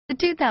The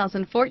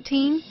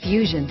 2014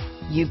 Fusion.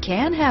 You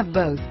can have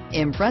both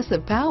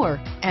impressive power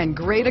and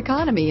great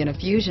economy in a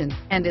Fusion,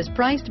 and is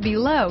priced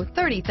below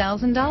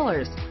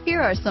 $30,000.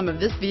 Here are some of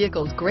this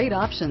vehicle's great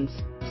options: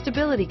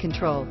 stability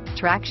control,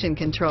 traction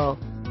control,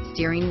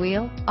 steering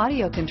wheel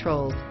audio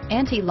controls,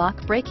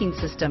 anti-lock braking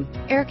system,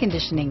 air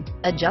conditioning,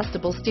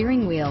 adjustable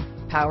steering wheel,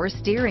 power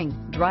steering,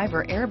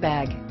 driver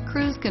airbag,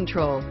 cruise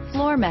control,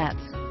 floor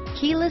mats,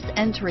 keyless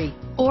entry,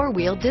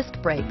 four-wheel disc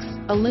brakes,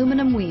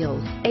 aluminum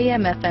wheels,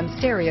 AM/FM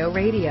stereo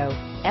radio,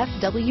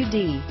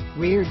 FWD,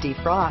 rear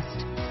defrost,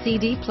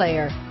 CD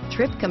player,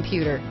 trip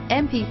computer,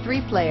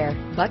 MP3 player,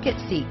 bucket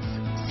seats.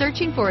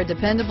 Searching for a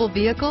dependable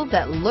vehicle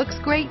that looks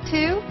great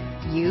too?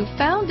 You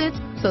found it,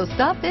 so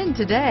stop in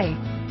today.